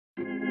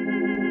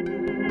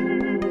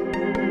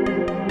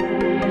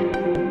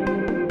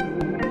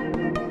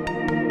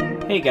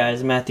Hey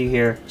guys, Matthew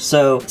here.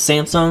 So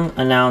Samsung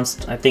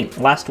announced, I think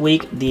last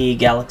week, the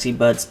Galaxy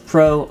Buds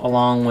Pro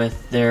along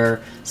with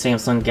their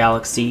Samsung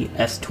Galaxy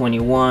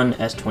S21,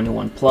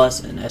 S21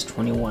 Plus, and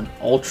S21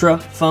 Ultra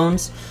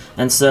phones.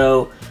 And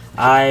so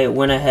I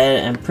went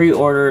ahead and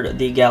pre-ordered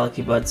the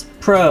Galaxy Buds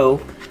Pro,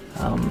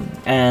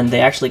 and they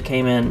actually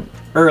came in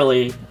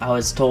early. I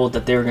was told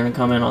that they were going to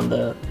come in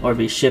or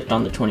be shipped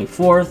on the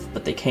 24th,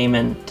 but they came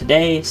in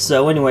today.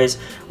 So anyways,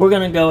 we're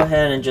going to go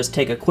ahead and just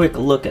take a quick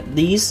look at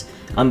these,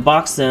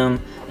 unbox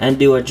them, and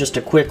do just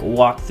a quick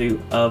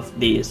walkthrough of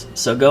these.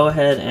 So go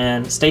ahead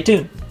and stay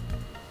tuned.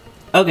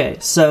 Okay,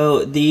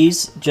 so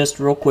these, just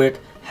real quick,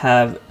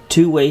 have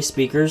two-way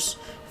speakers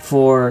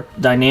for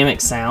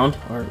dynamic sound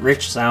or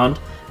rich sound.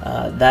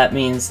 That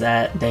means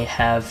that they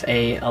have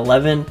a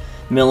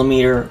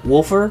 11mm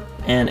woofer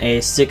and a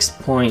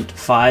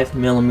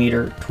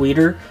 6.5mm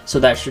tweeter, so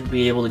that should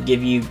be able to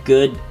give you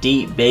good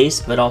deep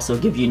bass but also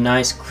give you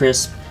nice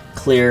crisp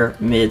clear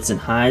mids and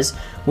highs,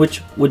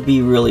 which would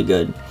be really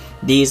good.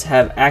 These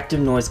have active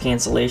noise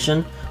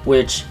cancellation,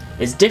 which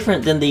is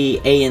different than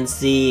the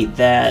ANC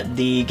that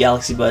the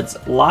Galaxy Buds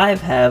Live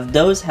have.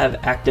 Those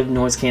have active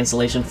noise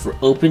cancellation for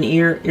open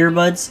ear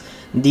earbuds.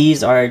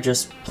 These are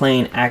just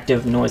plain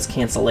active noise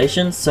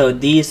cancellation, so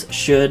these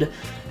should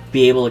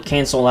be able to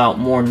cancel out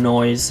more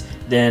noise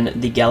than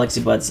the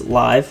Galaxy Buds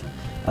Live.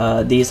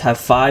 These have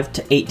 5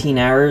 to 18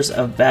 hours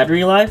of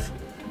battery life.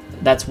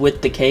 That's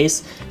with the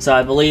case, so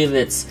I believe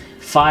it's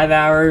 5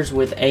 hours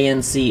with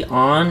ANC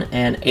on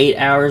and 8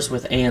 hours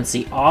with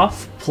ANC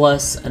off,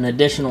 plus an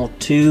additional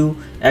 2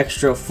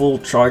 extra full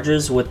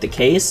charges with the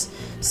case.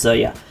 So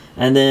yeah,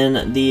 and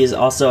then these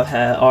also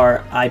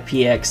are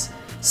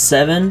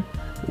IPX7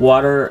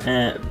 water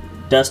and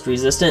dust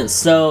resistant,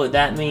 so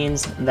that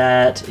means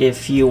that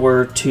if you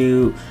were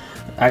to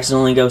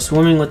accidentally go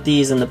swimming with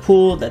these in the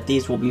pool, that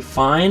these will be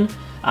fine.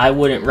 I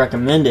wouldn't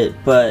recommend it,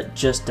 but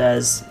just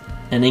as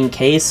an in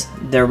case,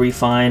 they'll be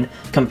fine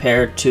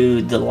compared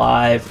to the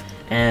Live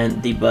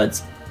and the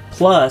Buds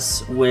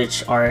Plus,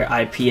 which are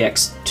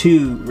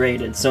IPX2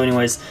 rated. So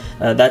anyways,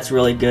 that's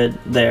really good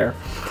there.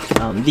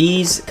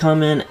 These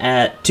come in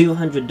at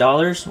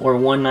 $200 or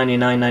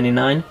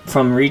 $199.99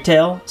 from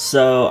retail.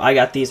 So I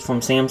got these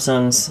from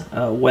Samsung's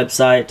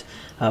website,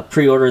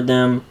 pre-ordered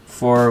them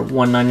for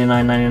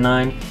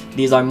 $199.99.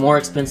 These are more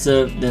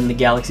expensive than the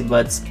Galaxy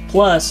Buds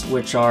Plus,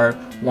 which are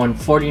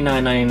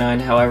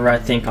 $149.99. However, I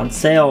think on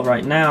sale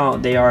right now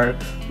they are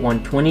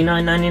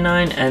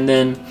 $129.99, and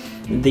then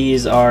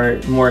these are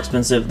more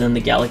expensive than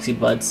the Galaxy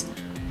Buds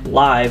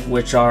Live,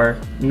 which are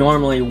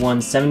normally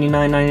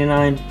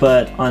 $179.99,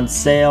 but on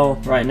sale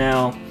right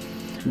now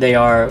they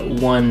are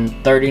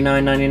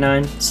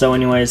 $139.99. So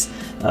anyways,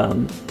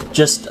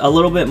 just a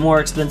little bit more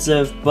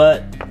expensive,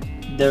 but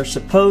they're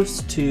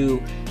supposed to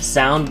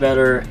sound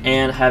better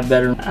and have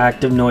better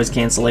active noise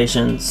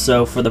cancellation,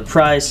 so for the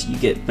price you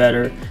get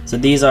better. So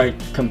these are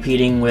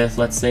competing with,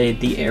 let's say,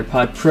 the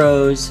AirPod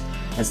Pros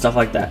and stuff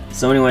like that.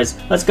 So anyways,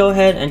 let's go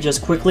ahead and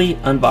just quickly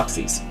unbox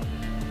these.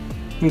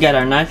 We got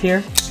our knife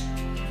here.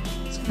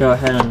 Let's go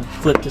ahead and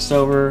flip this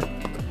over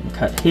and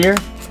cut here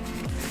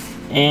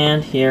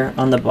and here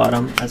on the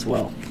bottom as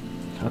well.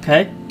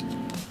 Okay,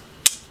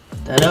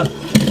 put that up.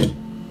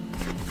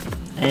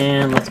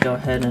 And let's go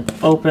ahead and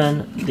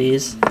open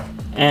these.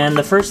 And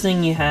the first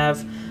thing you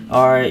have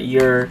are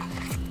your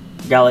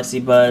Galaxy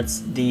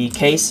Buds, the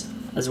case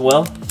as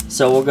well.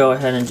 So we'll go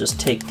ahead and just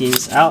take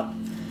these out.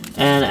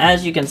 And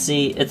as you can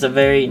see, it's a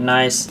very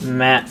nice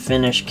matte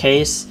finish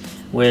case,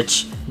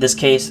 which this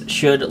case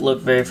should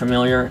look very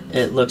familiar.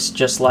 It looks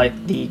just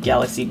like the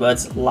Galaxy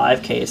Buds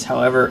Live case.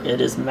 However,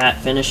 it is matte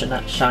finish and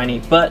not shiny,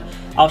 but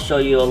I'll show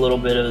you a little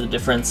bit of the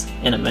difference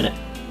in a minute.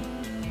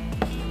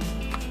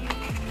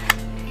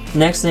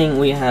 Next thing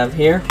we have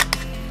here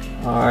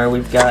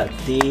we've got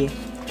the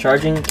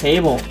charging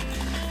cable.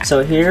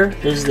 So here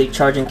is the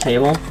charging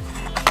cable.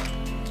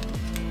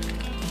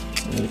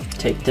 Let me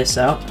take this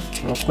out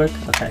real quick.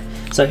 Okay,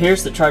 so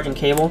here's the charging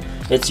cable.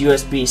 It's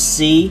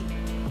USB-C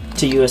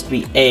to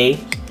USB-A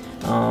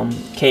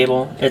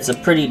cable. It's a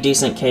pretty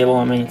decent cable.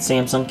 I mean,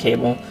 Samsung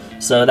cable,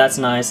 so that's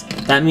nice.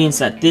 That means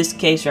that this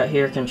case right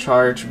here can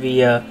charge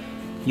via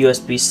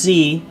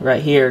USB-C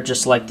right here,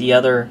 just like the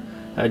other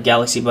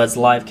Galaxy Buds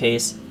Live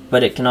case,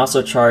 but it can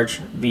also charge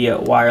via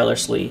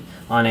wirelessly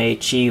on a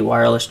Qi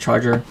wireless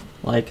charger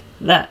like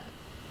that.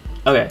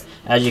 Okay,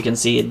 as you can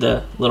see,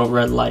 the little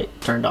red light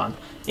turned on.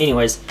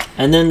 Anyways,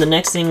 and then the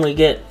next thing we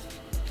get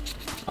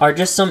are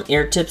just some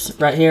ear tips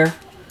right here.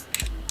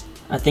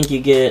 I think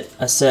you get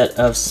a set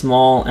of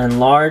small and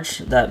large.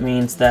 That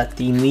means that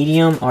the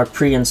medium are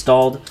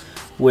pre-installed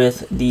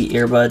with the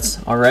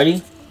earbuds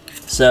already.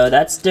 So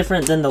that's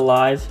different than the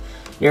Live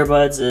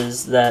earbuds,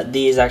 is that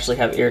these actually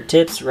have ear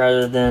tips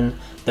rather than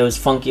those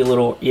funky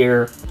little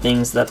ear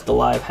things that the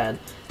Live had.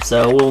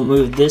 So we'll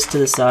move this to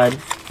the side,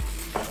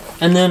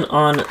 and then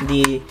on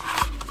the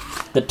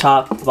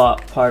top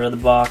part of the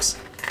box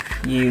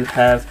you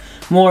have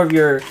more of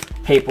your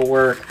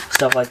paperwork,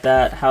 stuff like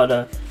that, how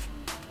to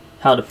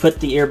put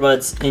the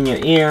earbuds in your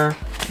ear,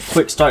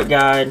 quick start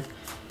guide,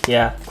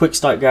 yeah, quick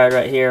start guide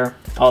right here,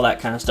 all that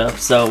kind of stuff.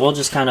 So we'll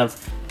just kind of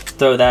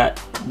throw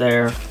that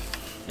there,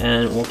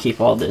 and we'll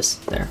keep all this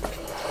there.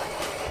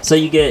 So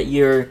you get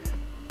your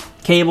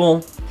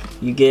cable,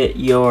 you get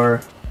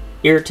your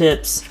ear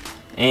tips,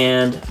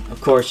 and of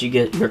course you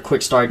get your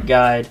quick start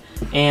guide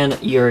and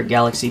your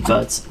Galaxy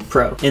Buds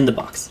Pro in the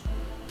box.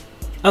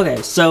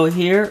 Okay, so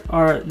here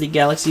are the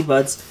Galaxy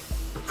Buds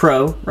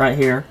Pro right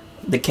here,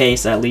 the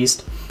case at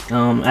least.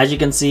 As you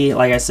can see,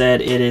 like I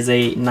said, it is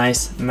a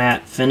nice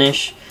matte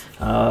finish.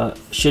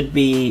 Should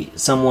be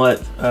somewhat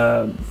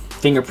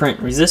fingerprint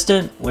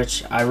resistant,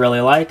 which I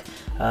really like.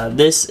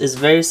 This is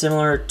very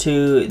similar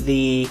to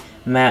the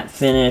matte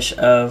finish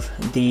of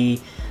the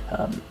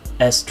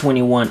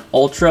S21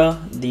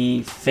 Ultra,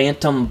 the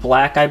Phantom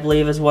Black, I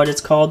believe is what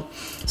it's called.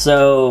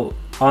 So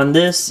on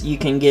this, you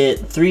can get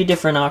 3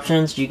 different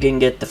options. You can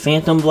get the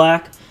Phantom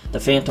Black, the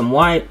Phantom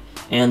White,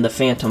 and the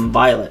Phantom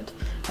Violet,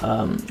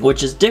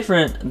 which is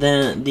different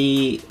than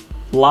the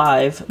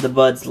Live, the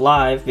Buds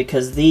Live,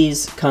 because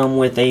these come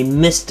with a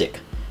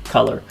Mystic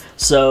color.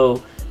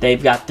 So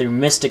they've got their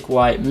Mystic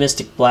White,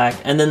 Mystic Black,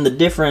 and then the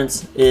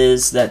difference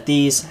is that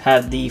these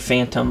have the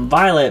Phantom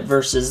Violet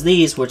versus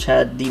these, which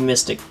had the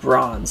Mystic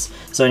Bronze.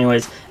 So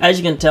anyways, as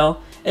you can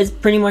tell, it's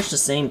pretty much the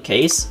same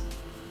case,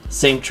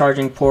 same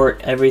charging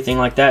port, everything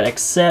like that,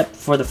 except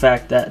for the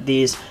fact that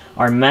these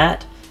are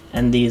matte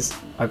and these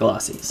are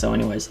glossy. So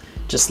anyways,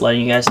 just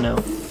letting you guys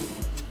know.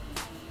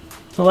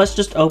 So let's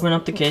just open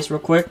up the case real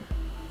quick.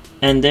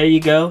 And there you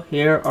go.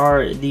 Here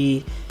are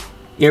the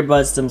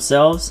earbuds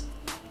themselves.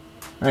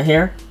 Right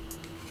here.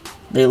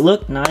 They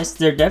look nice.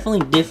 They're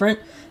definitely different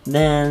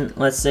than,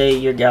 let's say,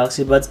 your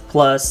Galaxy Buds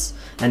Plus,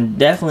 and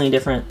definitely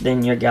different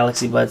than your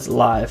Galaxy Buds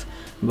Live.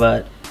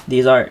 But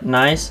these are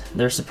nice.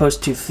 They're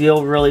supposed to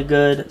feel really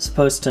good,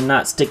 supposed to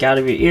not stick out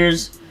of your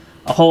ears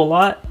a whole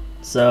lot.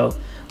 So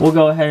we'll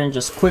go ahead and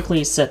just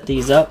quickly set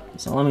these up.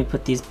 So let me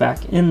put these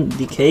back in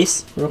the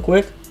case real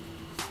quick.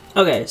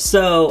 Okay,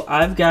 so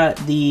I've got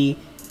the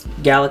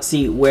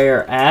Galaxy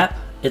Wear app.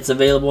 It's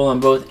available on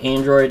both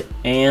Android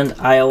and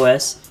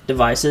iOS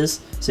devices,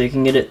 so you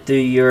can get it through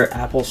your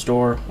Apple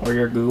Store or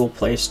your Google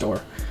Play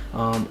Store.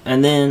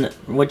 And then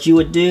what you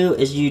would do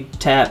is you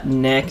tap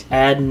next,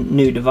 add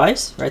new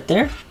device right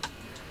there.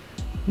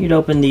 You'd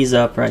open these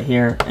up right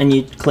here, and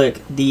you'd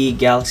click the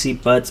Galaxy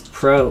Buds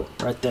Pro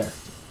right there.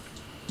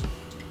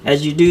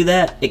 As you do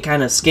that, it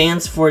kind of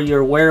scans for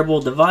your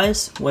wearable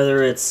device,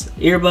 whether it's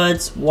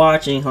earbuds,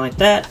 watch, anything like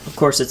that. Of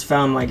course, it's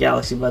found my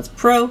Galaxy Buds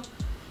Pro.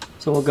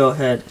 So we'll go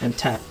ahead and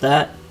tap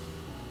that.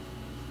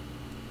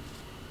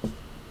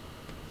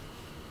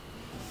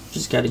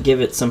 Just got to give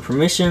it some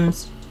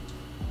permissions.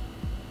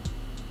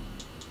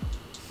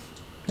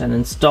 And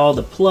install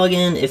the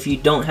plugin if you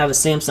don't have a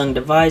Samsung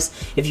device.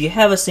 If you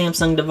have a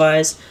Samsung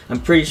device,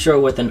 I'm pretty sure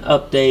with an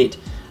update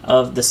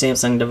of the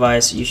Samsung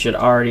device, you should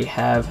already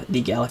have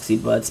the Galaxy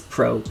Buds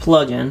Pro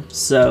plugin.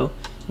 So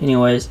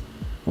anyways,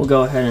 we'll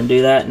go ahead and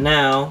do that.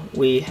 Now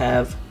we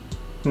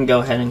can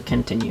go ahead and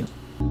continue.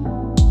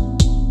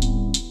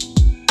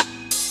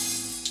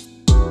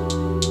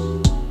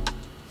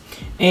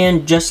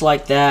 And just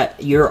like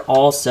that, you're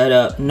all set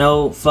up.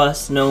 No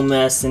fuss, no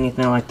mess,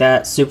 anything like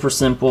that. Super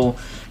simple,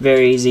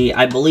 very easy.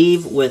 I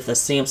believe with a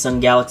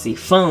Samsung Galaxy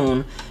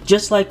phone,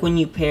 just like when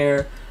you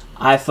pair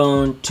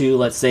iPhone to,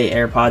 let's say,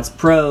 AirPods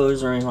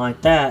Pros or anything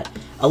like that,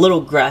 a little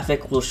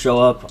graphic will show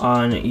up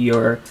on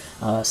your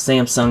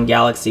Samsung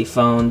Galaxy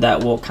phone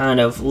that will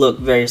kind of look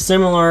very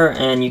similar,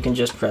 and you can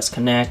just press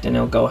connect and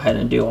it'll go ahead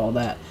and do all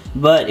that.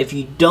 But if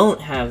you don't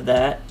have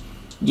that,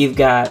 you've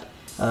got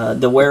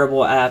the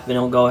wearable app, and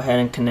it'll go ahead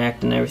and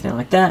connect and everything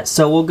like that.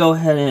 So we'll go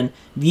ahead and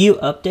view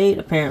update.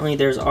 Apparently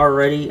there's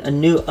already a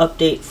new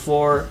update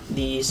for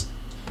these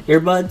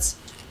earbuds.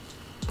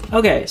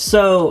 Okay,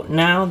 so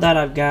now that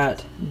I've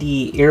got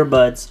the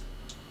earbuds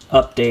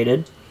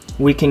updated,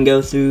 we can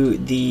go through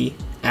the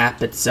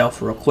app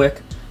itself real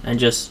quick and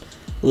just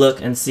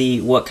look and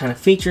see what kind of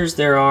features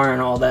there are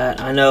and all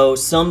that. I know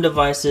some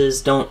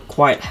devices don't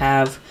quite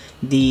have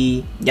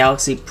the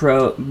Galaxy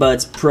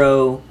Buds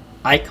Pro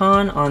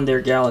icon on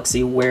their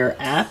Galaxy Wear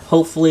app.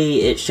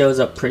 Hopefully it shows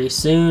up pretty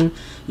soon.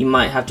 You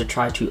might have to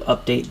try to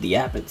update the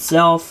app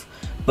itself,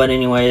 but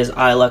anyways,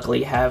 I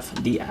luckily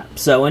have the app.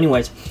 So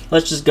anyways,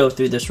 let's just go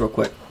through this real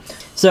quick.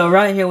 So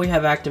right here we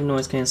have active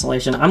noise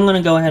cancellation. I'm going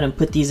to go ahead and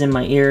put these in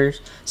my ears,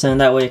 so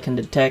that way it can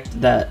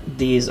detect that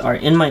these are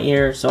in my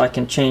ear, so I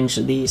can change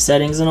the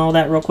settings and all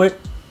that real quick.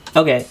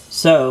 Okay,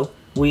 so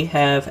we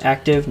have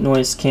active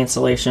noise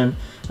cancellation.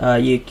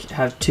 You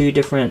have 2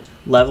 different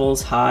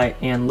levels, high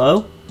and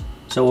low.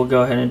 So we'll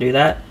go ahead and do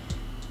that.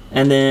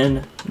 And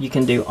then you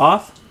can do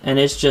off, and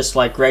it's just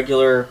like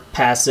regular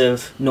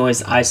passive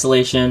noise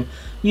isolation,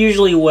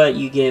 usually what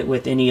you get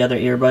with any other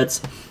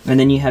earbuds. And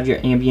then you have your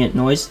ambient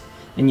noise,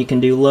 and you can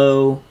do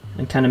low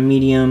and kind of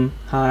medium,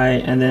 high,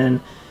 and then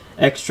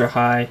extra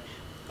high.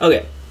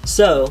 Okay,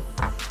 so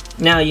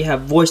now you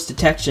have voice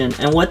detection,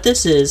 and what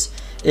this is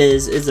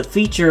a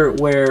feature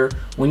where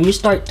when you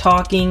start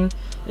talking,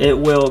 it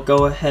will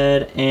go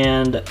ahead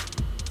and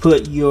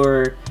put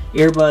your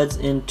earbuds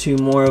into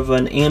more of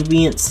an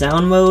ambient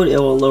sound mode, it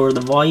will lower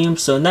the volume,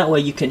 so in that way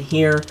you can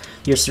hear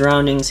your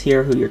surroundings,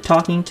 hear who you're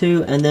talking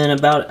to, and then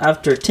about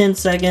after 10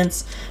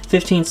 seconds,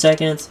 15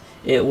 seconds,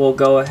 it will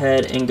go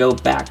ahead and go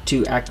back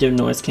to active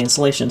noise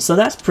cancellation. So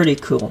that's pretty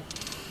cool.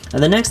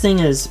 And the next thing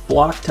is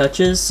block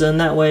touches, so in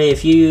that way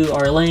if you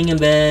are laying in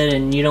bed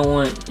and you don't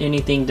want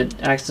anything to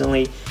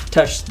accidentally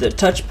touch the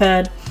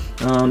touchpad,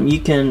 you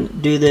can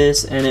do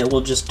this and it will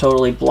just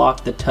totally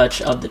block the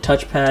touch of the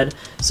touchpad,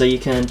 so you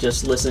can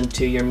just listen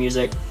to your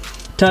music.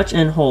 Touch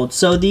and hold.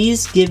 So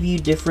these give you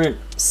different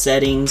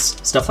settings,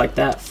 stuff like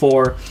that,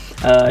 for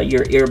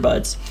your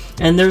earbuds.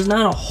 And there's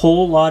not a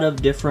whole lot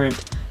of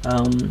different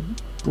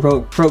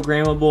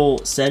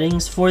programmable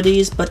settings for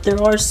these, but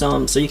there are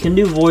some. So you can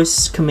do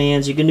voice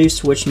commands, you can do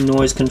switch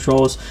noise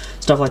controls,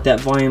 stuff like that,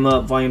 volume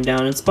up, volume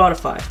down in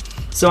Spotify.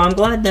 So I'm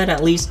glad that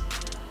at least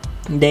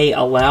they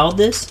allowed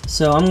this.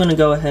 So I'm gonna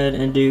go ahead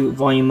and do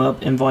volume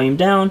up and volume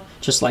down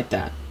just like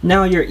that.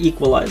 Now your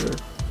equalizer,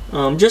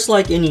 just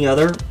like any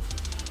other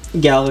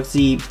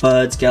Galaxy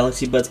Buds,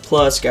 Galaxy Buds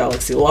Plus,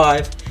 Galaxy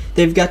Live,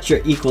 they've got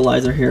your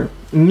equalizer here.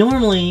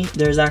 Normally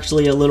there's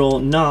actually a little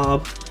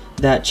knob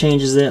that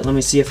changes it. Let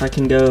me see if I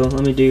can go,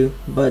 let me do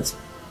Buds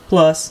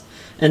Plus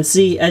and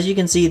see, as you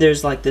can see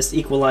there's like this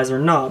equalizer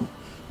knob.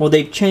 Well,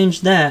 they've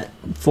changed that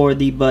for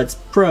the Buds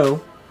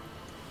Pro,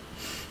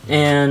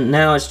 and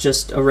now it's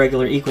just a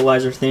regular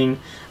equalizer thing.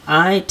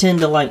 I tend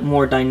to like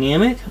more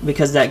dynamic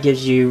because that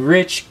gives you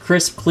rich,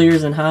 crisp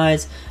clears and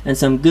highs and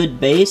some good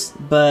bass,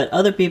 but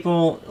other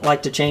people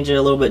like to change it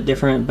a little bit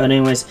different. But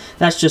anyways,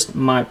 that's just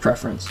my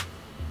preference.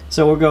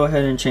 So we'll go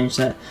ahead and change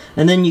that.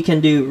 And then you can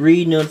do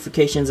read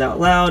notifications out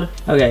loud.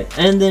 Okay,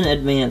 and then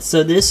advanced.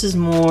 So this is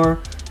more,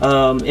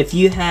 if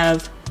you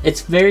have,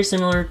 it's very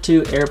similar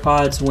to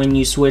AirPods when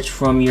you switch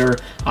from your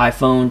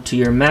iPhone to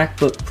your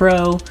MacBook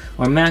Pro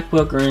or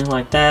MacBook or anything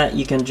like that.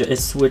 You can it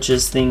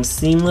switches things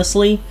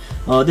seamlessly.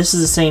 This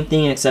is the same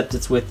thing except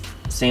it's with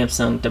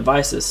Samsung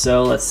devices.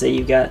 So let's say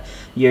you got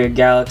your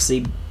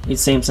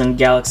Samsung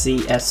Galaxy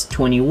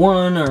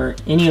S21 or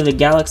any of the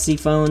Galaxy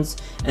phones,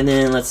 and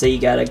then let's say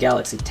you got a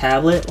Galaxy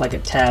tablet like a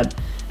Tab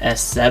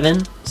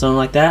S7, something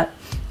like that,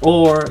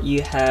 or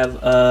you have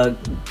a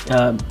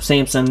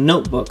Samsung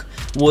notebook.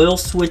 Will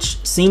switch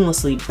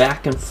seamlessly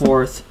back and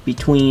forth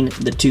between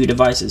the two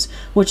devices,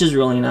 which is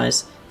really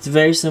nice. It's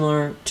very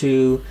similar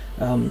to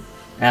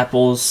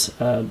Apple's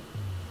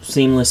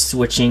seamless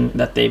switching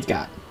that they've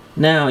got.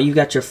 Now you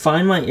got your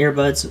Find My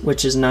Earbuds,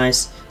 which is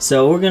nice.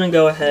 So we're gonna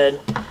go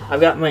ahead,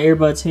 I've got my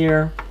earbuds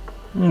here.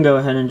 I'm gonna go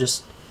ahead and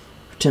just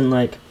pretend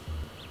like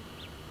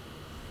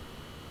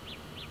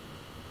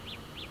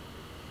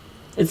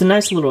it's a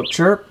nice little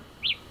chirp.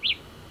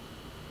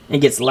 It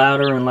gets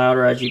louder and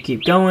louder as you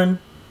keep going.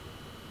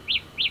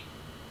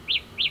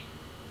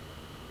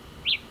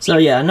 So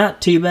yeah,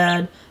 not too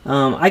bad.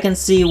 I can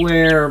see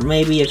where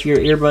maybe if your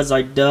earbuds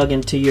are dug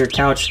into your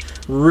couch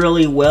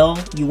really well,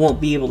 you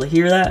won't be able to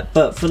hear that,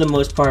 but for the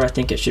most part I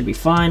think it should be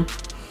fine.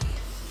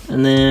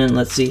 And then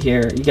let's see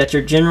here, you got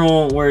your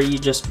general where you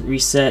just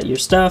reset your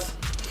stuff,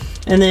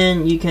 and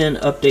then you can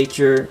update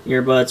your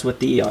earbuds with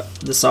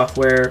the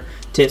software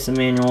tips and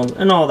manual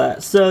and all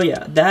that. So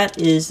yeah, that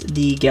is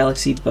the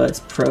Galaxy Buds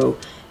Pro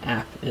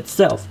app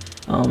itself.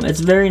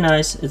 It's very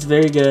nice, it's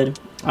very good.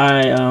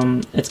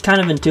 It's kind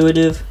of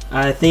intuitive.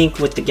 I think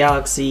with the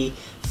Galaxy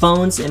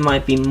phones it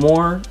might be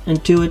more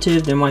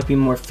intuitive, there might be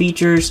more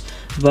features,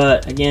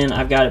 but again,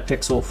 I've got a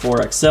Pixel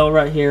 4 XL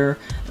right here.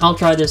 I'll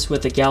try this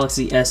with the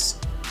Galaxy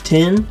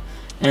S10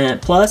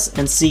 and Plus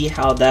and see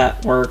how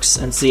that works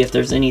and see if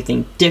there's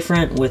anything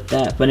different with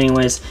that. But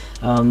anyways,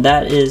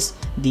 that is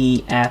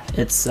the app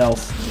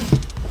itself.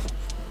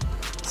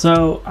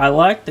 So I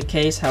like the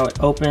case, how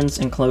it opens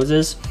and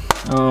closes.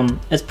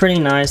 It's pretty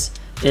nice.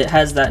 It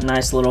has that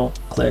nice little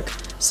click.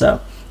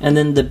 So, and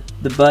then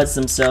the buds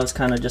themselves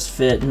kind of just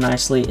fit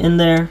nicely in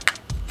there.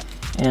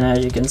 And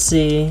as you can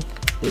see,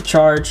 they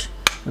charge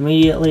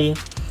immediately.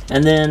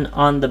 And then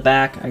on the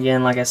back,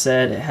 again, like I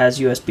said, it has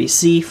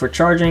USB-C for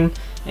charging,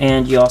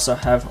 and you also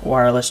have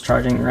wireless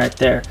charging right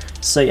there.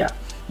 So yeah,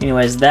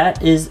 anyways,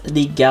 that is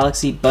the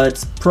Galaxy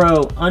Buds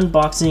Pro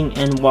unboxing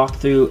and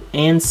walkthrough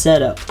and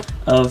setup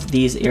of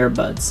these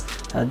earbuds.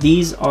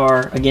 These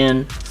are,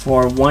 again,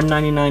 for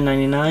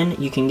 $199.99.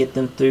 You can get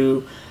them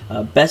through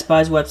Best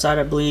Buy's website,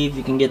 I believe.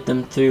 You can get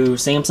them through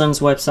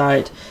Samsung's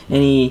website,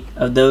 any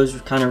of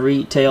those kind of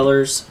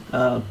retailers.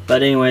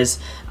 But anyways,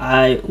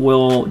 I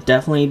will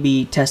definitely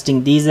be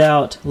testing these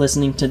out,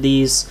 listening to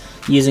these,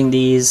 using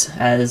these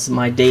as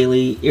my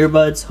daily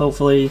earbuds,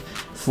 hopefully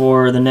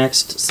for the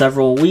next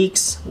several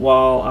weeks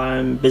while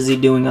I'm busy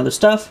doing other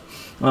stuff.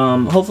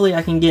 Hopefully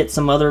I can get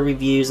some other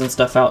reviews and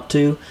stuff out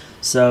too,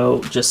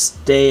 so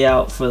just stay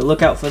out for the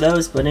lookout for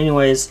those. But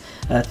anyways,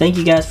 thank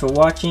you guys for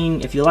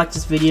watching. If you like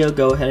this video,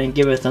 go ahead and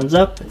give it a thumbs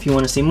up. If you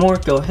want to see more,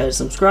 go ahead and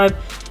subscribe.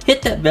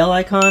 Hit that bell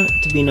icon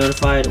to be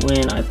notified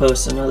when I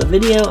post another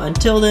video.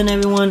 Until then,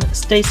 everyone,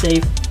 stay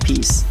safe.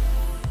 Peace.